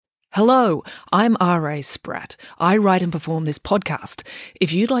Hello, I'm R.A. Spratt. I write and perform this podcast.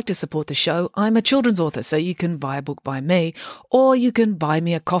 If you'd like to support the show, I'm a children's author, so you can buy a book by me, or you can buy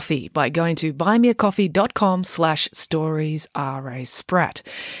me a coffee by going to buymeacoffee.com/storiesRASpratt.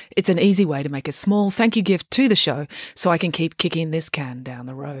 It's an easy way to make a small thank you gift to the show so I can keep kicking this can down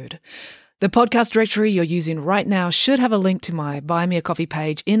the road. The podcast directory you're using right now should have a link to my Buy Me a Coffee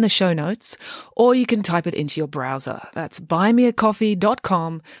page in the show notes, or you can type it into your browser. That's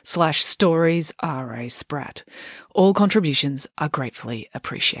buymeacoffee.com/storiesRASpratt. All contributions are gratefully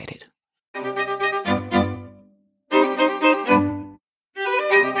appreciated.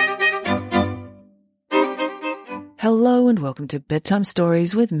 Hello and welcome to Bedtime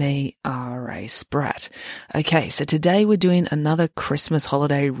Stories with me, R.A. Spratt. Okay, so today we're doing another Christmas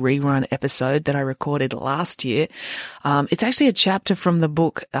holiday rerun episode that I recorded last year. It's actually a chapter from the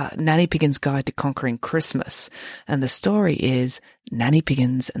book Nanny Piggins' Guide to Conquering Christmas, and the story is Nanny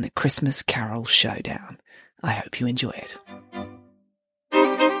Piggins and the Christmas Carol Showdown. I hope you enjoy it.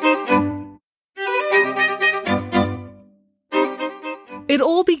 It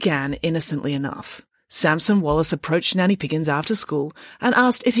all began innocently enough. Samson Wallace approached Nanny Piggins after school and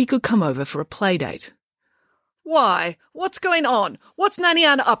asked if he could come over for a play date. "Why? What's going on? What's Nanny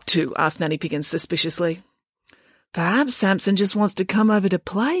Ann up to?" asked Nanny Piggins suspiciously. "Perhaps Samson just wants to come over to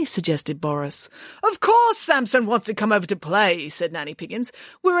play," suggested Boris. "Of course Samson wants to come over to play," said Nanny Piggins.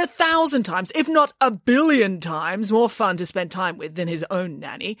 "We're 1,000 times, if not 1,000,000,000 times, more fun to spend time with than his own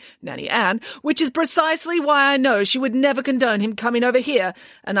nanny, Nanny Ann, which is precisely why I know she would never condone him coming over here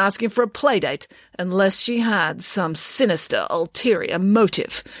and asking for a playdate unless she had some sinister, ulterior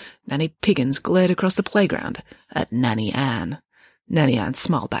motive." Nanny Piggins glared across the playground at Nanny Ann. Nanny Ann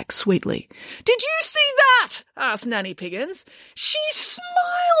smiled back sweetly. "Did you see that?" asked Nanny Piggins. "She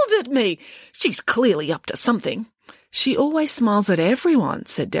smiled at me. She's clearly up to something." "She always smiles at everyone,"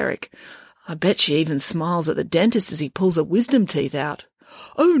 said Derek. "I bet she even smiles at the dentist as he pulls her wisdom teeth out."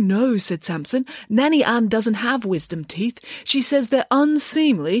 "Oh no," said Samson. "Nanny Ann doesn't have wisdom teeth. She says they're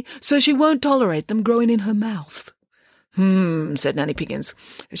unseemly, so she won't tolerate them growing in her mouth." Said Nanny Piggins,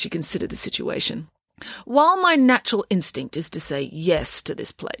 as she considered the situation. "While my natural instinct is to say yes to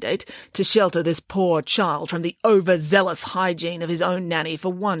this playdate, to shelter this poor child from the overzealous hygiene of his own nanny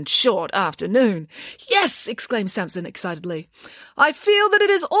for one short afternoon—" "Yes!" exclaimed Samson excitedly. "I feel that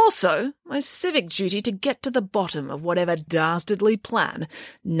it is also my civic duty to get to the bottom of whatever dastardly plan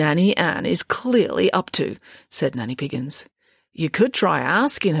Nanny Ann is clearly up to," said Nanny Piggins. "You could try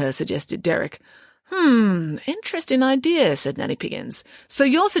asking her," suggested Derek. Interesting idea," said Nanny Piggins. "So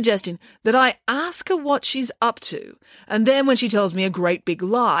you're suggesting that I ask her what she's up to, and then when she tells me a great big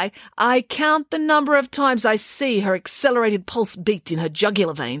lie, I count the number of times I see her accelerated pulse beat in her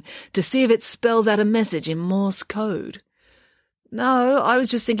jugular vein to see if it spells out a message in Morse code." "No, I was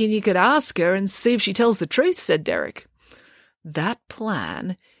just thinking you could ask her and see if she tells the truth," said Derek. "That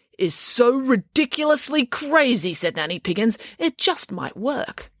plan is so ridiculously crazy," said Nanny Piggins, "it just might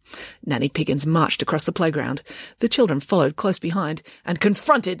work." Nanny Piggins marched across the playground. The children followed close behind and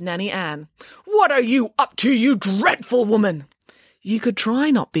confronted Nanny Ann. "What are you up to, you dreadful woman?" "You could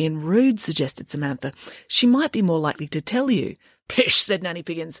try not being rude," suggested Samantha. "She might be more likely to tell you." "Pish," said Nanny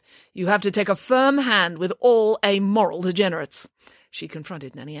Piggins. "You have to take a firm hand with all amoral degenerates." She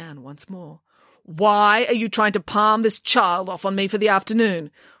confronted Nanny Ann once more. "Why are you trying to palm this child off on me for the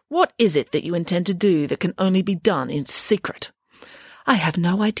afternoon? What is it that you intend to do that can only be done in secret?" "I have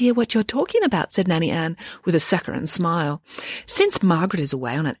no idea what you're talking about," said Nanny Ann, with a saccharine smile. "Since Margaret is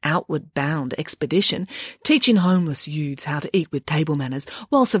away on an outward-bound expedition, teaching homeless youths how to eat with table manners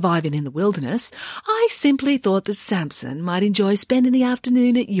while surviving in the wilderness, I simply thought that Samson might enjoy spending the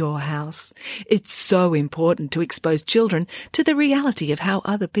afternoon at your house. It's so important to expose children to the reality of how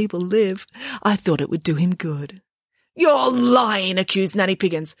other people live. I thought it would do him good." "You're lying," accused Nanny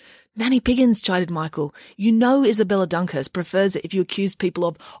Piggins. "Nanny Piggins," chided Michael, "you know Isabella Dunkhurst prefers it if you accuse people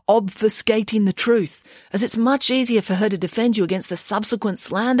of obfuscating the truth, as it's much easier for her to defend you against the subsequent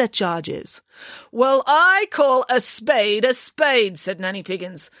slander charges." "Well, I call a spade," said Nanny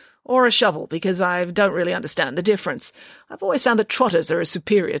Piggins. "Or a shovel, because I don't really understand the difference. I've always found that trotters are a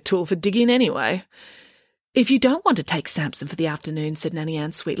superior tool for digging anyway." "If you don't want to take Samson for the afternoon," said Nanny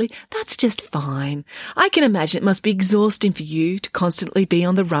Ann sweetly, "that's just fine. I can imagine it must be exhausting for you to constantly be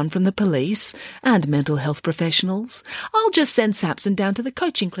on the run from the police and mental health professionals. I'll just send Samson down to the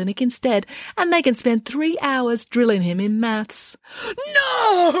coaching clinic instead, and they can spend 3 hours drilling him in maths."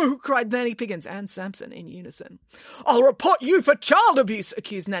 "No!" cried Nanny Piggins and Samson in unison. "I'll report you for child abuse,"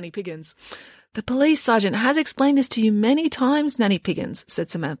 accused Nanny Piggins. The police sergeant has explained this to you many times, Nanny Piggins, said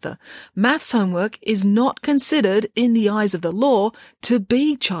Samantha. Maths homework is not considered, in the eyes of the law, to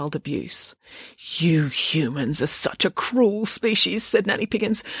be child abuse. You humans are such a cruel species, said Nanny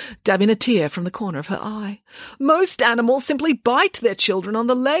Piggins, dabbing a tear from the corner of her eye. Most animals simply bite their children on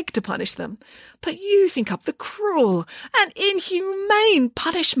the leg to punish them. But you think up the cruel and inhumane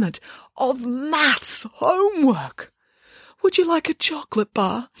punishment of maths homework. Would you like a chocolate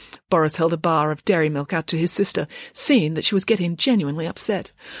bar? Boris held a bar of dairy milk out to his sister, seeing that she was getting genuinely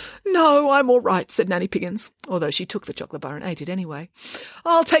upset. No, I'm all right, said Nanny Piggins, although she took the chocolate bar and ate it anyway.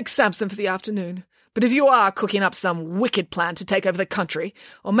 I'll take Samson for the afternoon. But if you are cooking up some wicked plan to take over the country,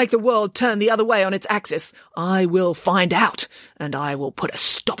 or make the world turn the other way on its axis, I will find out, and I will put a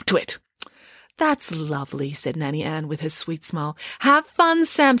stop to it. That's lovely, said Nanny Ann with her sweet smile. Have fun,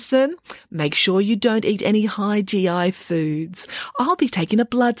 Samson. Make sure you don't eat any high GI foods. I'll be taking a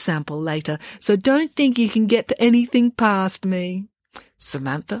blood sample later, so don't think you can get anything past me.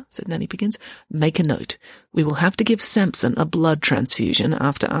 Samantha, said Nanny Piggins, make a note. We will have to give Samson a blood transfusion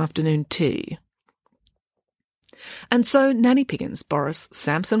after afternoon tea. And so Nanny Piggins, Boris,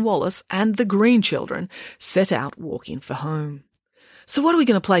 Samson Wallace, and the Green children set out walking for home. So what are we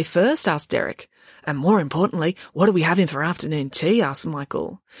going to play first? Asked Derek. And more importantly, what are we having for afternoon tea? Asked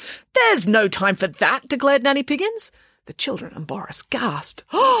Michael. There's no time for that, declared Nanny Piggins. The children and Boris gasped.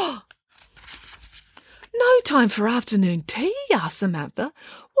 Oh! No time for afternoon tea? Asked Samantha.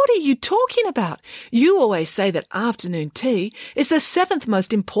 What are you talking about? You always say that afternoon tea is the 7th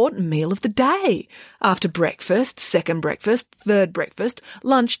most important meal of the day, after breakfast, second breakfast, third breakfast,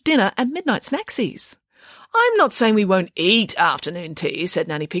 lunch, dinner, and midnight snacksies. I'm not saying we won't eat afternoon tea, said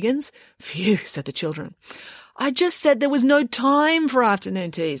Nanny Piggins. Phew, said the children. I just said there was no time for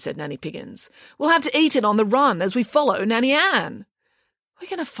afternoon tea, said Nanny Piggins. We'll have to eat it on the run as we follow Nanny Ann. We're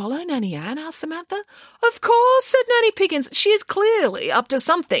going to follow Nanny Ann? Asked Samantha. Of course, said Nanny Piggins. She is clearly up to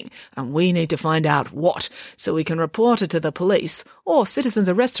something, and we need to find out what, so we can report her to the police, or citizens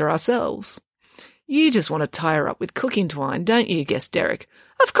arrest her ourselves. You just want to tie her up with cooking twine, don't you? Guessed Derek.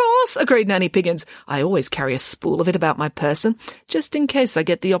 Of course, agreed Nanny Piggins. I always carry a spool of it about my person, just in case I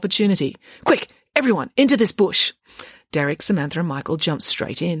get the opportunity. Quick, everyone, into this bush. Derek, Samantha and Michael jumped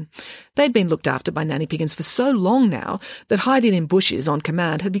straight in. They'd been looked after by Nanny Piggins for so long now that hiding in bushes on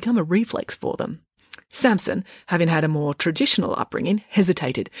command had become a reflex for them. Samson, having had a more traditional upbringing,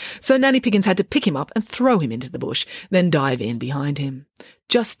 hesitated, so Nanny Piggins had to pick him up and throw him into the bush, then dive in behind him,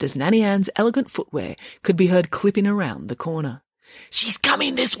 just as Nanny Ann's elegant footwear could be heard clipping around the corner. She's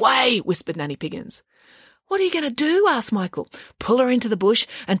coming this way, whispered Nanny Piggins. What are you going to do? Asked Michael. Pull her into the bush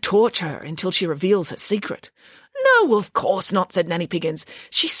and torture her until she reveals her secret. No, of course not, said Nanny Piggins.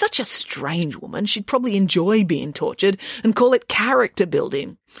 She's such a strange woman, she'd probably enjoy being tortured and call it character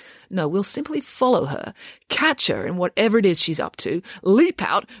building. No, we'll simply follow her, catch her in whatever it is she's up to, leap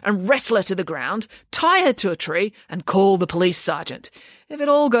out and wrestle her to the ground, tie her to a tree, and call the police sergeant. If it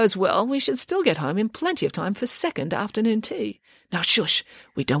all goes well, we should still get home in plenty of time for second afternoon tea. Now shush,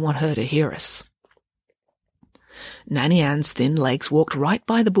 we don't want her to hear us. Nanny Ann's thin legs walked right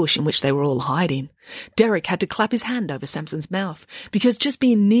by the bush in which they were all hiding. Derek had to clap his hand over Samson's mouth, because just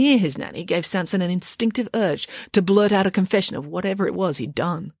being near his nanny gave Samson an instinctive urge to blurt out a confession of whatever it was he'd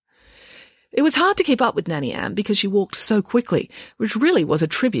done. It was hard to keep up with Nanny Ann because she walked so quickly, which really was a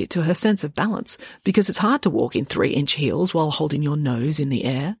tribute to her sense of balance, because it's hard to walk in 3-inch heels while holding your nose in the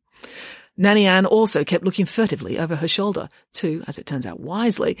air. Nanny Ann also kept looking furtively over her shoulder to, as it turns out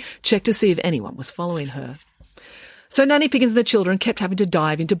wisely, check to see if anyone was following her. So Nanny Piggins and the children kept having to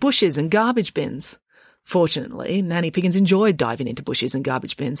dive into bushes and garbage bins. Fortunately, Nanny Piggins enjoyed diving into bushes and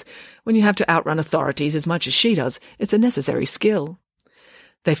garbage bins. When you have to outrun authorities as much as she does, it's a necessary skill.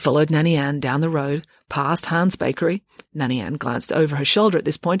 They followed Nanny Ann down the road, past Hahn's Bakery. Nanny Ann glanced over her shoulder at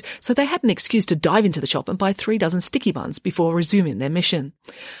this point, so they had an excuse to dive into the shop and buy 3 dozen sticky buns before resuming their mission.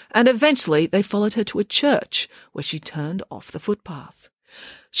 And eventually they followed her to a church, where she turned off the footpath.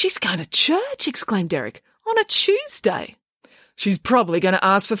 "She's going to church!" exclaimed Derek. "On a Tuesday!" "She's probably going to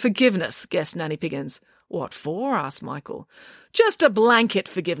ask for forgiveness," guessed Nanny Piggins. "What for?" asked Michael. "Just a blanket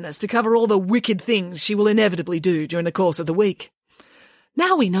forgiveness to cover all the wicked things she will inevitably do during the course of the week."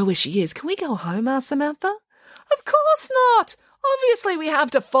 "Now we know where she is, can we go home?" asked Samantha. "Of course not! Obviously we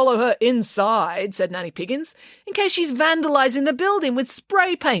have to follow her inside," said Nanny Piggins, "in case she's vandalising the building with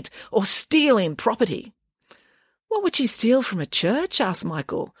spray paint or stealing property." "What would she steal from a church?" asked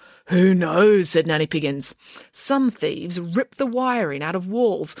Michael. "Who knows?" said Nanny Piggins. "Some thieves rip the wiring out of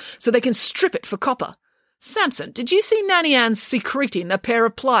walls so they can strip it for copper. Samson, did you see Nanny Ann secreting a pair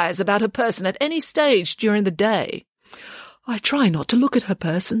of pliers about her person at any stage during the day?" I try not to look at her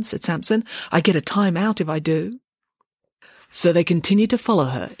person, said Samson. I get a time out if I do. So they continued to follow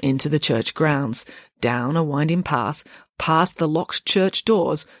her into the church grounds, down a winding path, past the locked church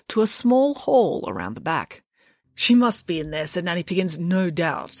doors, to a small hall around the back. She must be in there, said Nanny Piggins, no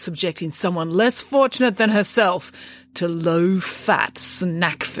doubt, subjecting someone less fortunate than herself to low-fat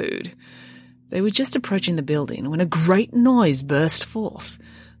snack food. They were just approaching the building when a great noise burst forth.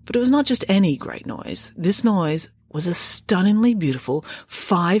 But it was not just any great noise. This noise was a stunningly beautiful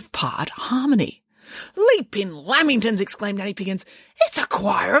 5-part harmony. Leaping Lamingtons, exclaimed Nanny Piggins. It's a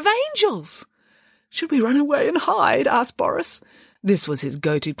choir of angels. Should we run away and hide? Asked Boris. This was his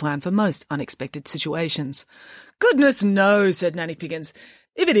go-to plan for most unexpected situations. Goodness no, said Nanny Piggins.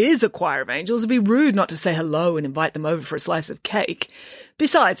 If it is a choir of angels, it'd be rude not to say hello and invite them over for a slice of cake.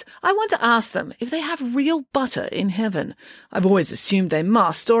 Besides, I want to ask them if they have real butter in heaven. I've always assumed they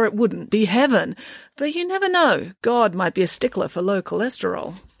must, or it wouldn't be heaven. But you never know. God might be a stickler for low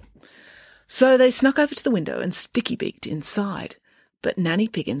cholesterol. So they snuck over to the window and sticky-beaked inside. But Nanny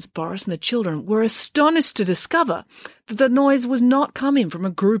Piggins, Boris and the children were astonished to discover that the noise was not coming from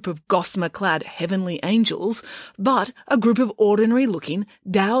a group of gossamer-clad heavenly angels, but a group of ordinary-looking,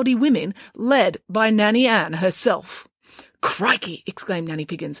 dowdy women led by Nanny Ann herself. Crikey, exclaimed Nanny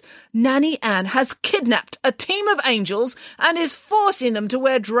Piggins. Nanny Ann has kidnapped a team of angels and is forcing them to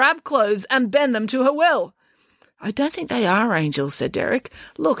wear drab clothes and bend them to her will. I don't think they are angels, said Derek.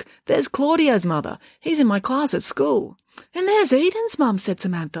 Look, there's Claudio's mother. He's in my class at school. And there's Eden's mum, said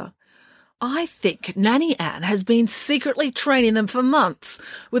Samantha. I think Nanny Ann has been secretly training them for months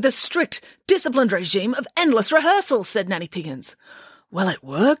with a strict, disciplined regime of endless rehearsals, said Nanny Piggins. Well, it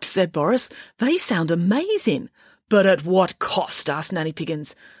worked, said Boris. They sound amazing. But at what cost? Asked Nanny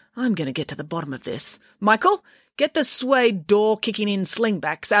Piggins. I'm going to get to the bottom of this. Michael, get the suede door-kicking-in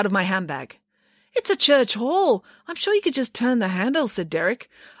slingbacks out of my handbag. It's a church hall. I'm sure you could just turn the handle, said Derek.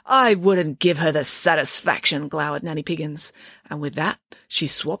 I wouldn't give her the satisfaction, glowered Nanny Piggins. And with that, she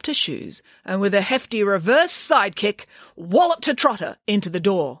swapped her shoes, and with a hefty reverse sidekick, walloped her trotter into the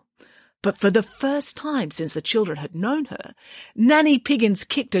door. But for the first time since the children had known her, Nanny Piggins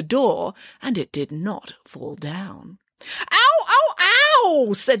kicked a door, and it did not fall down. Ow, ow,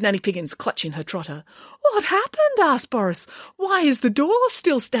 ow, said Nanny Piggins, clutching her trotter. What happened? Asked Boris. Why is the door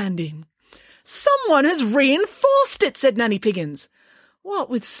still standing? Someone has reinforced it, said Nanny Piggins. What,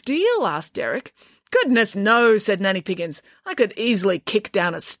 with steel? Asked Derek. Goodness no, said Nanny Piggins. I could easily kick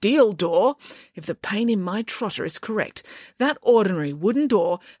down a steel door. If the pain in my trotter is correct, that ordinary wooden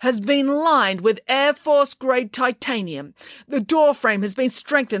door has been lined with Air Force-grade titanium. The door frame has been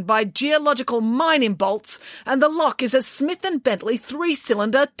strengthened by geological mining bolts, and the lock is a Smith & Bentley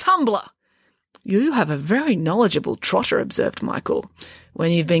 3-cylinder tumbler. You have a very knowledgeable trotter, observed Michael.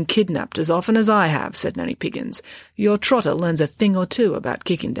 When you've been kidnapped as often as I have, said Nanny Piggins, your trotter learns a thing or two about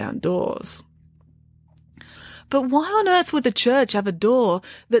kicking down doors. But why on earth would the church have a door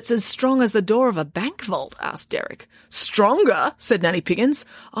that's as strong as the door of a bank vault? Asked Derek. Stronger? Said Nanny Piggins.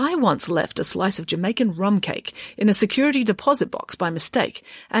 I once left a slice of Jamaican rum cake in a security deposit box by mistake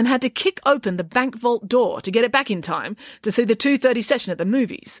and had to kick open the bank vault door to get it back in time to see the 2:30 session at the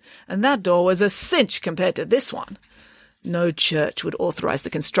movies, and that door was a cinch compared to this one. No church would authorize the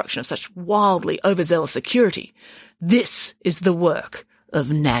construction of such wildly overzealous security. This is the work of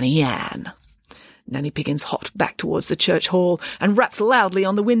Nanny Ann. Nanny Piggins hopped back towards the church hall and rapped loudly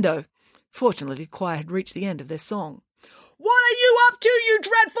on the window. Fortunately, the choir had reached the end of their song. What are you up to, you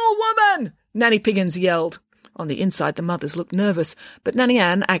dreadful woman? Nanny Piggins yelled. On the inside, the mothers looked nervous, but Nanny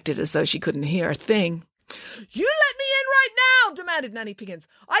Ann acted as though she couldn't hear a thing. You let me in right now, demanded Nanny Piggins.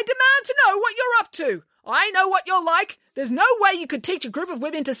 I demand to know what you're up to. I know what you're like. There's no way you could teach a group of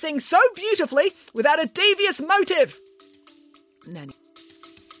women to sing so beautifully without a devious motive. Nanny.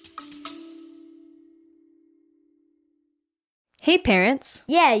 Hey parents.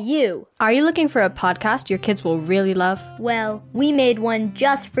 Yeah, you. Are you looking for a podcast your kids will really love? Well, we made one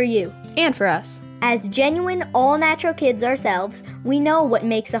just for you. And for us. As genuine, all-natural kids ourselves, we know what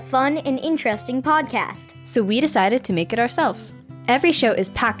makes a fun and interesting podcast. So we decided to make it ourselves. Every show is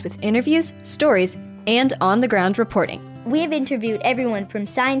packed with interviews, stories, and on-the-ground reporting. We have interviewed everyone from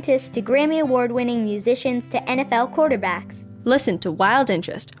scientists to Grammy Award-winning musicians to NFL quarterbacks. Listen to Wild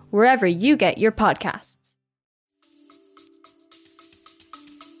Interest wherever you get your podcasts.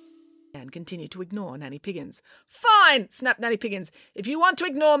 And continued to ignore Nanny Piggins. Fine, snapped Nanny Piggins. If you want to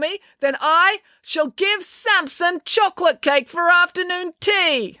ignore me, then I shall give Samson chocolate cake for afternoon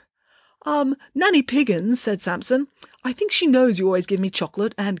tea. Nanny Piggins, said Samson. I think she knows you always give me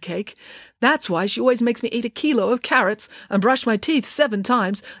chocolate and cake. That's why she always makes me eat 1 kilo of carrots and brush my teeth 7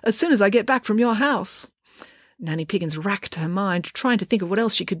 times as soon as I get back from your house. Nanny Piggins racked her mind, trying to think of what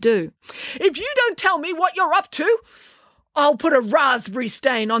else she could do. "If you don't tell me what you're up to, I'll put a raspberry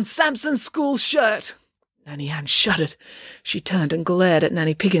stain on Samson's school shirt." Nanny Ann shuddered. She turned and glared at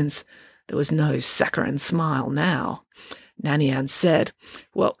Nanny Piggins. There was no saccharine smile now. Nanny Ann said,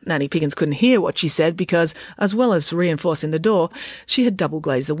 well, Nanny Piggins couldn't hear what she said because, as well as reinforcing the door, she had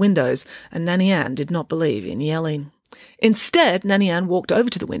double-glazed the windows, and Nanny Ann did not believe in yelling. Instead, Nanny Ann walked over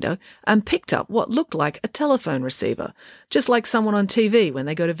to the window and picked up what looked like a telephone receiver, just like someone on TV when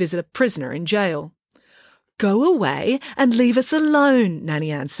they go to visit a prisoner in jail. "Go away and leave us alone,"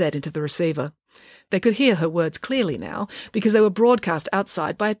 Nanny Ann said into the receiver. They could hear her words clearly now because they were broadcast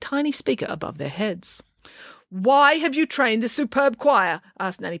outside by a tiny speaker above their heads. "Why have you trained this superb choir?"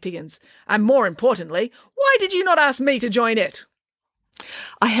 asked Nanny Piggins. "And more importantly, why did you not ask me to join it?"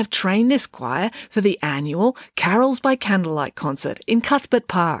 "I have trained this choir for the annual Carols by Candlelight concert in Cuthbert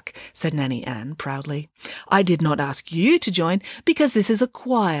Park," said Nanny Ann proudly. "I did not ask you to join because this is a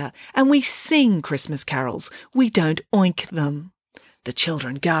choir and we sing Christmas carols. We don't oink them." The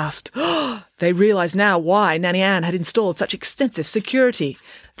children gasped. They realised now why Nanny Ann had installed such extensive security.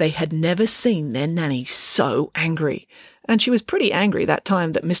 They had never seen their nanny so angry. And she was pretty angry that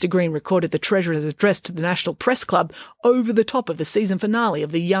time that Mr. Green recorded the Treasurer's address to the National Press Club over the top of the season finale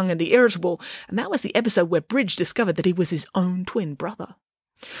of The Young and the Irritable, and that was the episode where Bridge discovered that he was his own twin brother.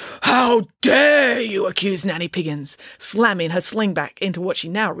 "How dare you accuse Nanny Piggins," slamming her sling back into what she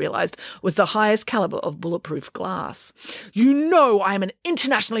now realised was the highest calibre of bulletproof glass. "You know I am an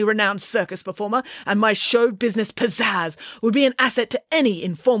internationally renowned circus performer, and my show business pizzazz would be an asset to any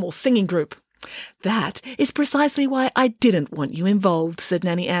informal singing group." "That is precisely why I didn't want you involved," said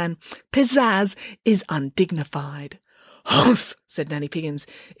Nanny Ann. "Pizzazz is undignified." "Humph," said Nanny Piggins.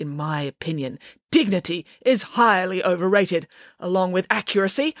 "In my opinion, dignity is highly overrated, along with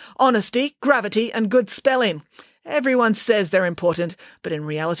accuracy, honesty, gravity, and good spelling. Everyone says they're important, but in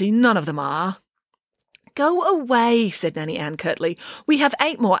reality none of them are." "Go away," said Nanny Ann curtly. "We have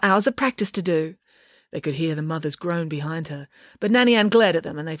 8 more hours of practice to do." They could hear the mothers groan behind her, but Nanny Ann glared at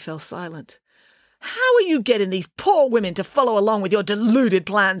them and they fell silent. "How are you getting these poor women to follow along with your deluded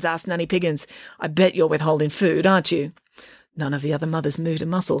plans?" asked Nanny Piggins. "I bet you're withholding food, aren't you?" None of the other mothers moved a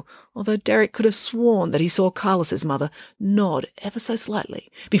muscle, although Derek could have sworn that he saw Carlos's mother nod ever so slightly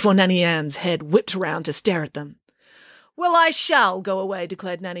before Nanny Ann's head whipped round to stare at them. "Well, I shall go away,"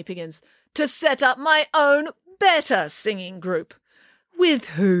 declared Nanny Piggins, "to set up my own better singing group." "With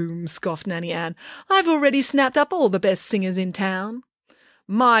whom?" scoffed Nanny Ann. "I've already snapped up all the best singers in town."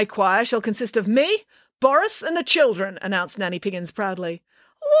 "My choir shall consist of me, Boris, and the children," announced Nanny Piggins proudly.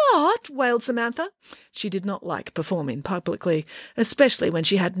 "What?" wailed Samantha. She did not like performing publicly, especially when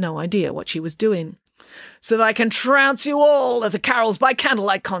she had no idea what she was doing. "So that I can trounce you all at the Carols by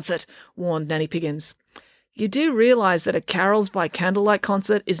Candlelight concert," warned Nanny Piggins. "You do realise that a Carols by Candlelight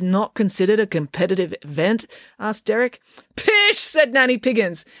concert is not considered a competitive event?" asked Derek. "Pish!" said Nanny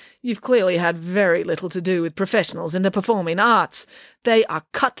Piggins. "You've clearly had very little to do with professionals in the performing arts. They are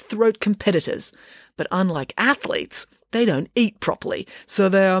cutthroat competitors. But unlike athletes, they don't eat properly, so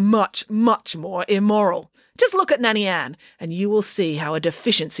they are much, much more immoral. Just look at Nanny Ann, and you will see how a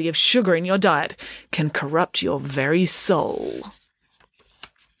deficiency of sugar in your diet can corrupt your very soul."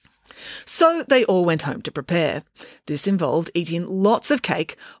 So they all went home to prepare. This involved eating lots of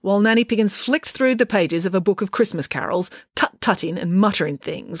cake while Nanny Piggins flicked through the pages of a book of Christmas carols, tut-tutting and muttering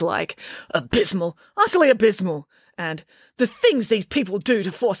things like "abysmal, utterly abysmal," and "the things these people do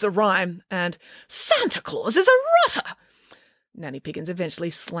to force a rhyme," and "Santa Claus is a rotter." Nanny Piggins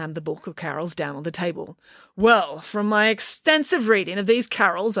eventually slammed the book of carols down on the table. "Well, from my extensive reading of these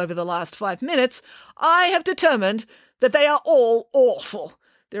carols over the last 5 minutes, I have determined that they are all awful.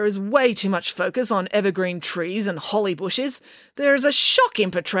 There is way too much focus on evergreen trees and holly bushes. There is a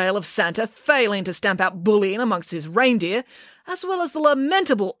shocking portrayal of Santa failing to stamp out bullying amongst his reindeer, as well as the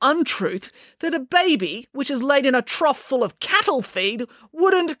lamentable untruth that a baby, which is laid in a trough full of cattle feed,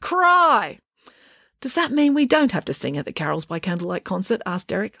 wouldn't cry." "Does that mean we don't have to sing at the Carols by Candlelight concert?" asked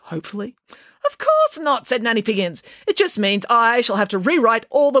Derek, hopefully. "Of course not," said Nanny Piggins. "It just means I shall have to rewrite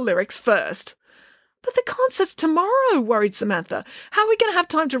all the lyrics first." "But the concert's tomorrow," worried Samantha. "How are we going to have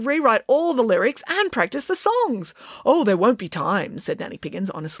time to rewrite all the lyrics and practice the songs?" "Oh, there won't be time," said Nanny Piggins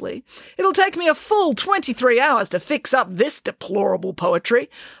honestly. "It'll take me a full 23 hours to fix up this deplorable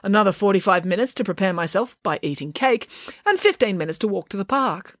poetry, another 45 minutes to prepare myself by eating cake, and 15 minutes to walk to the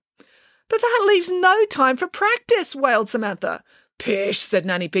park." "But that leaves no time for practice," wailed Samantha. "Pish," said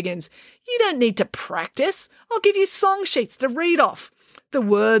Nanny Piggins. "You don't need to practice. I'll give you song sheets to read off. The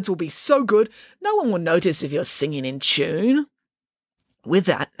words will be so good, no one will notice if you're singing in tune." With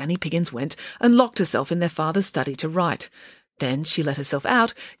that, Nanny Piggins went and locked herself in their father's study to write. Then she let herself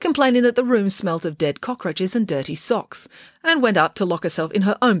out, complaining that the room smelt of dead cockroaches and dirty socks, and went up to lock herself in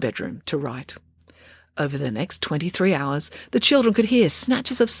her own bedroom to write. Over the next 23 hours, the children could hear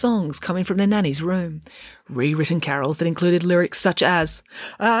snatches of songs coming from their nanny's room, rewritten carols that included lyrics such as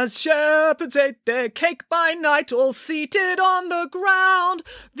shepherds ate their cake by night, all seated on the ground,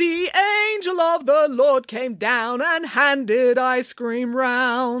 the angel of the Lord came down and handed ice cream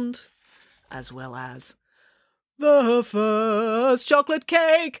round, as well as the first chocolate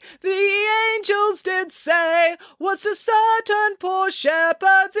cake, the angels did say, was to certain poor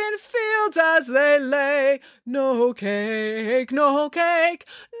shepherds in fields as they lay. No cake, no cake,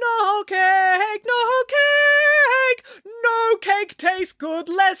 no cake, no cake, no cake tastes good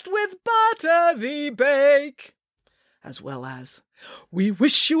lest with butter thee bake. As well as, we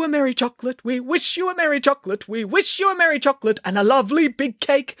wish you a merry chocolate, we wish you a merry chocolate, we wish you a merry chocolate and a lovely big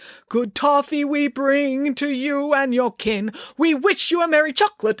cake. Good toffee we bring to you and your kin. We wish you a merry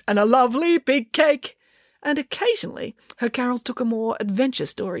chocolate and a lovely big cake. And occasionally her carols took a more adventure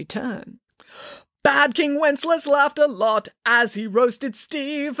story turn. Bad King Wenceslas laughed a lot as he roasted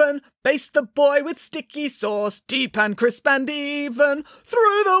Stephen, basted the boy with sticky sauce, deep and crisp and even.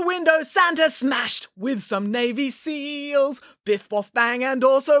 Through the window Santa smashed with some Navy SEALs. Biff, boff, bang, and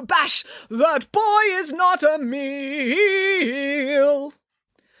also bash, that boy is not a meal.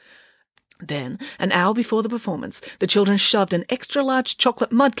 Then, an hour before the performance, the children shoved an extra-large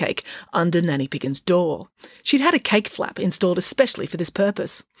chocolate mud cake under Nanny Piggins' door. She'd had a cake flap installed especially for this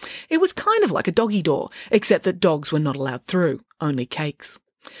purpose. It was kind of like a doggy door, except that dogs were not allowed through, only cakes.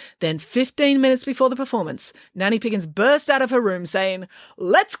 Then, 15 minutes before the performance, Nanny Piggins burst out of her room saying,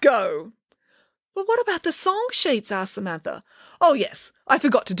 "Let's go!" "But what about the song sheets?" asked Samantha. "Oh, yes, I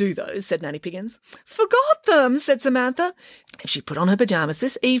forgot to do those," said Nanny Piggins. "Forgot them," said Samantha. If she put on her pyjamas,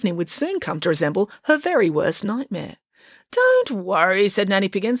 this evening would soon come to resemble her very worst nightmare. "Don't worry," said Nanny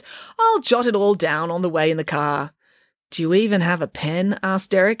Piggins. "I'll jot it all down on the way in the car." "Do you even have a pen?"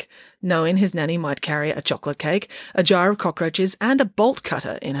 asked Derek, knowing his nanny might carry a chocolate cake, a jar of cockroaches, and a bolt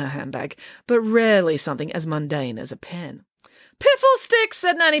cutter in her handbag, but rarely something as mundane as a pen. "Piffle sticks,"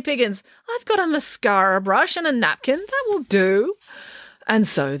 said Nanny Piggins. "I've got a mascara brush and a napkin. That will do." And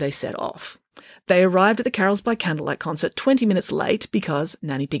so they set off. They arrived at the Carols by Candlelight concert 20 minutes late because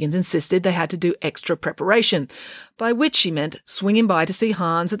Nanny Piggins insisted they had to do extra preparation, by which she meant swinging by to see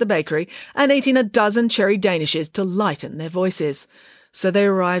Hans at the bakery and eating a dozen cherry danishes to lighten their voices. So they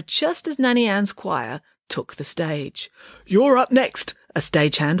arrived just as Nanny Ann's choir took the stage. "You're up next," a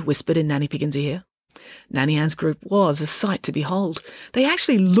stagehand whispered in Nanny Piggins' ear. Nanny Ann's group was a sight to behold. They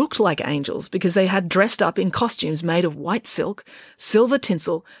actually looked like angels because they had dressed up in costumes made of white silk, silver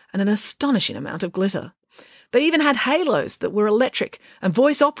tinsel, and an astonishing amount of glitter. They even had halos that were electric and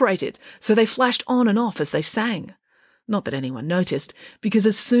voice-operated, so they flashed on and off as they sang. Not that anyone noticed, because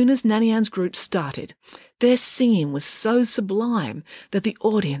as soon as Nanny Ann's group started, their singing was so sublime that the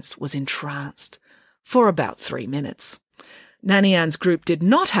audience was entranced. For about 3 minutes. Nanny Ann's group did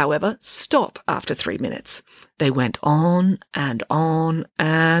not, however, stop after 3 minutes. They went on and on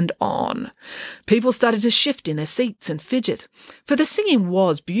and on. People started to shift in their seats and fidget, for the singing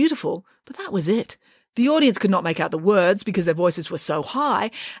was beautiful, but that was it. The audience could not make out the words because their voices were so high,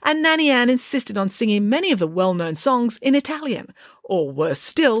 and Nanny Ann insisted on singing many of the well-known songs in Italian, or worse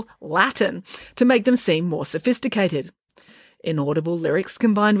still, Latin, to make them seem more sophisticated. Inaudible lyrics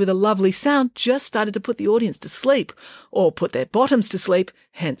combined with a lovely sound just started to put the audience to sleep, or put their bottoms to sleep,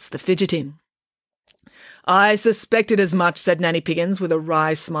 hence the fidgeting. "I suspected as much," said Nanny Piggins with a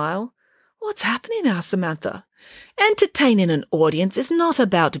wry smile. "What's happening?" asked Samantha. "Entertaining an audience is not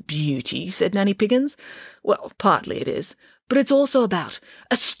about beauty," said Nanny Piggins. "Well, partly it is, but it's also about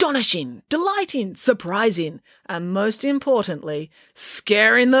astonishing, delighting, surprising, and most importantly,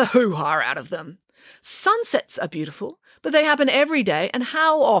 scaring the hoo-ha out of them. Sunsets are beautiful, but they happen every day, and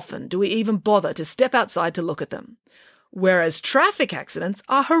how often do we even bother to step outside to look at them? Whereas traffic accidents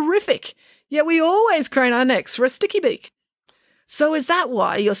are horrific, yet we always crane our necks for a sticky beak." "So is that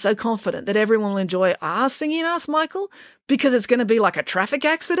why you're so confident that everyone will enjoy our singing?" asked Michael. "Because it's going to be like a traffic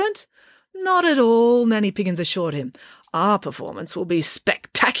accident?" "Not at all," Nanny Piggins assured him. "Our performance will be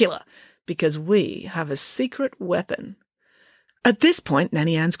spectacular, because we have a secret weapon." At this point,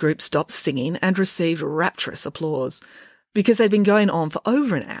 Nanny Ann's group stopped singing and received rapturous applause, because they'd been going on for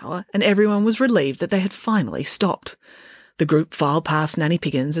over an hour and everyone was relieved that they had finally stopped. The group filed past Nanny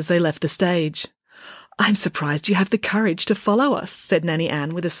Piggins as they left the stage. "I'm surprised you have the courage to follow us," said Nanny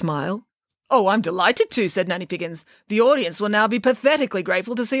Ann with a smile. "Oh, I'm delighted to," said Nanny Piggins. "The audience will now be pathetically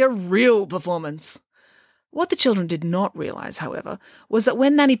grateful to see a real performance." What the children did not realise, however, was that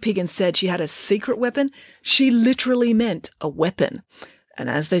when Nanny Piggins said she had a secret weapon, she literally meant a weapon. And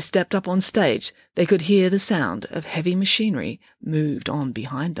as they stepped up on stage, they could hear the sound of heavy machinery moved on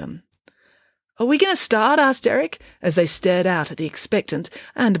behind them. "Are we going to start?" asked Derek, as they stared out at the expectant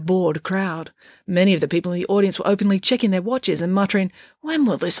and bored crowd. Many of the people in the audience were openly checking their watches and muttering, "When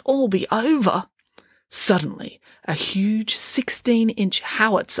will this all be over?" Suddenly, a huge 16-inch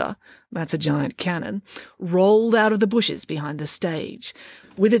howitzer, that's a giant cannon, rolled out of the bushes behind the stage,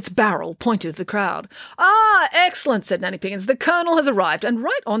 with its barrel pointed at the crowd. "Ah, excellent," said Nanny Piggins. "The Colonel has arrived, and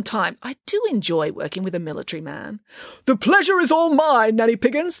right on time. I do enjoy working with a military man." "The pleasure is all mine, Nanny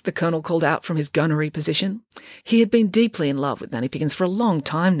Piggins," the Colonel called out from his gunnery position. He had been deeply in love with Nanny Piggins for a long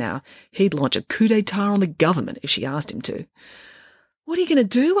time now. He'd launch a coup d'etat on the government if she asked him to. "What are you going to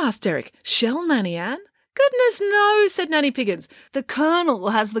do?" asked Derek. "Shell Nanny Ann?" "Goodness, no," said Nanny Piggins. "The Colonel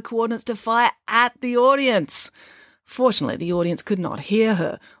has the coordinates to fire at the audience." Fortunately, the audience could not hear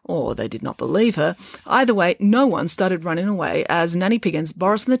her, or they did not believe her. Either way, no one started running away as Nanny Piggins,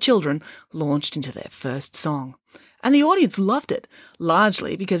 Boris and the children launched into their first song. And the audience loved it,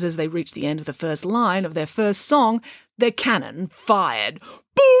 largely because as they reached the end of the first line of their first song, their cannon fired.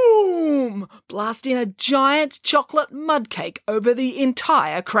 Boom! Blasting a giant chocolate mud cake over the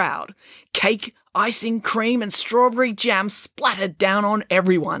entire crowd. Cake, icing, cream and strawberry jam splattered down on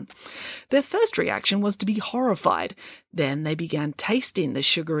everyone. Their first reaction was to be horrified. Then they began tasting the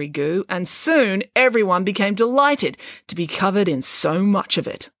sugary goo, and soon everyone became delighted to be covered in so much of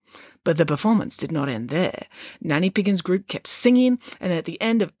it. But the performance did not end there. Nanny Piggins' group kept singing, and at the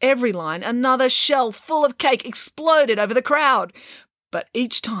end of every line, another shell full of cake exploded over the crowd. But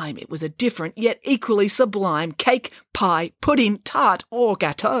each time it was a different yet equally sublime cake, pie, pudding, tart, or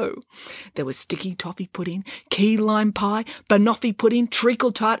gâteau. There was sticky toffee pudding, key lime pie, banoffee pudding,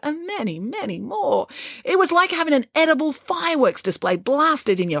 treacle tart, and many, many more. It was like having an edible fireworks display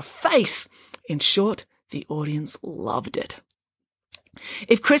blasted in your face. In short, the audience loved it.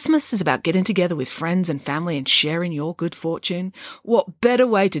 If Christmas is about getting together with friends and family and sharing your good fortune, what better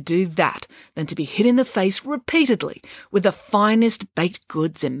way to do that than to be hit in the face repeatedly with the finest baked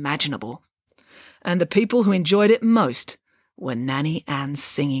goods imaginable? And the people who enjoyed it most were Nanny Ann's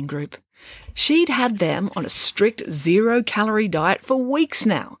singing group. She'd had them on a strict 0-calorie diet for weeks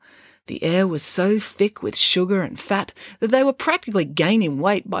now. The air was so thick with sugar and fat that they were practically gaining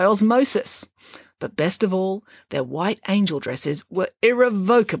weight by osmosis. But best of all, their white angel dresses were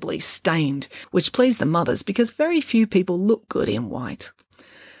irrevocably stained, which pleased the mothers because very few people look good in white.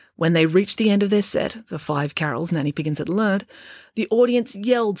 When they reached the end of their set, the 5 carols Nanny Piggins had learned, the audience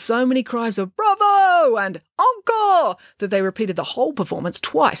yelled so many cries of "Bravo!" and "Encore!" that they repeated the whole performance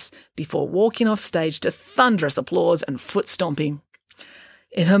twice before walking off stage to thunderous applause and foot stomping.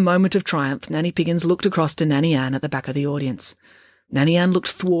 In her moment of triumph, Nanny Piggins looked across to Nanny Ann at the back of the audience. Nanny Ann looked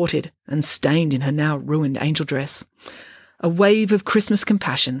thwarted and stained in her now ruined angel dress. A wave of Christmas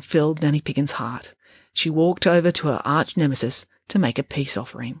compassion filled Nanny Piggins' heart. She walked over to her arch nemesis to make a peace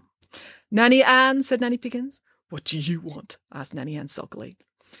offering. "Nanny Ann," said Nanny Piggins. "What do you want?" asked Nanny Ann sulkily.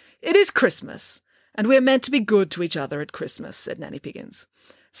 "It is Christmas, and we are meant to be good to each other at Christmas," said Nanny Piggins.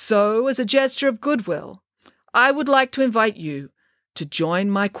 "So, as a gesture of goodwill, I would like to invite you to join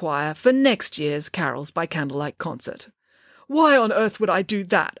my choir for next year's Carols by Candlelight concert." "Why on earth would I do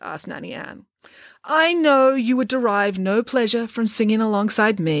that?" asked Nanny Ann. "I know you would derive no pleasure from singing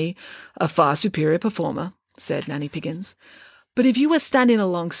alongside me, a far superior performer," said Nanny Piggins. "But if you were standing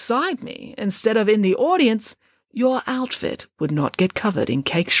alongside me instead of in the audience, your outfit would not get covered in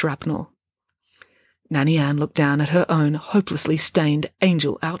cake shrapnel." Nanny Ann looked down at her own hopelessly stained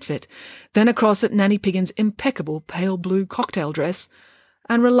angel outfit, then across at Nanny Piggins' impeccable pale blue cocktail dress,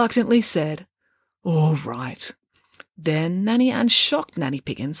 and reluctantly said, "All right." Then Nanny Ann shocked Nanny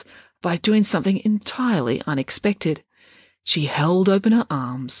Piggins by doing something entirely unexpected. She held open her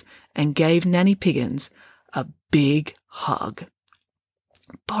arms and gave Nanny Piggins a big hug.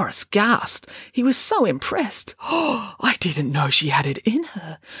 Boris gasped. He was so impressed. "Oh, I didn't know she had it in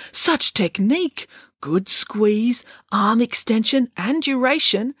her. Such technique, good squeeze, arm extension and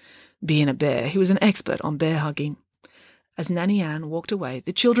duration." Being a bear, he was an expert on bear hugging. As Nanny Ann walked away,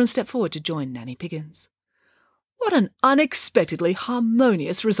 the children stepped forward to join Nanny Piggins. "What an unexpectedly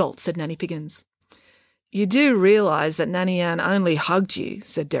harmonious result," said Nanny Piggins. "You do realise that Nanny Ann only hugged you,"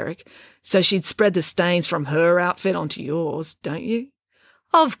 said Derek, "so she'd spread the stains from her outfit onto yours, don't you?"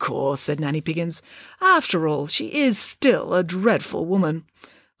 "Of course," said Nanny Piggins. "After all, she is still a dreadful woman.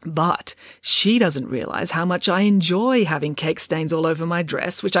 But she doesn't realise how much I enjoy having cake stains all over my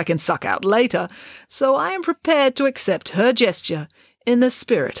dress, which I can suck out later, so I am prepared to accept her gesture in the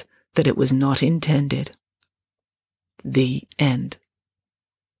spirit that it was not intended." The end.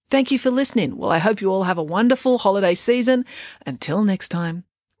 Thank you for listening. Well, I hope you all have a wonderful holiday season. Until next time,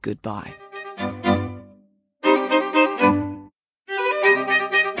 goodbye.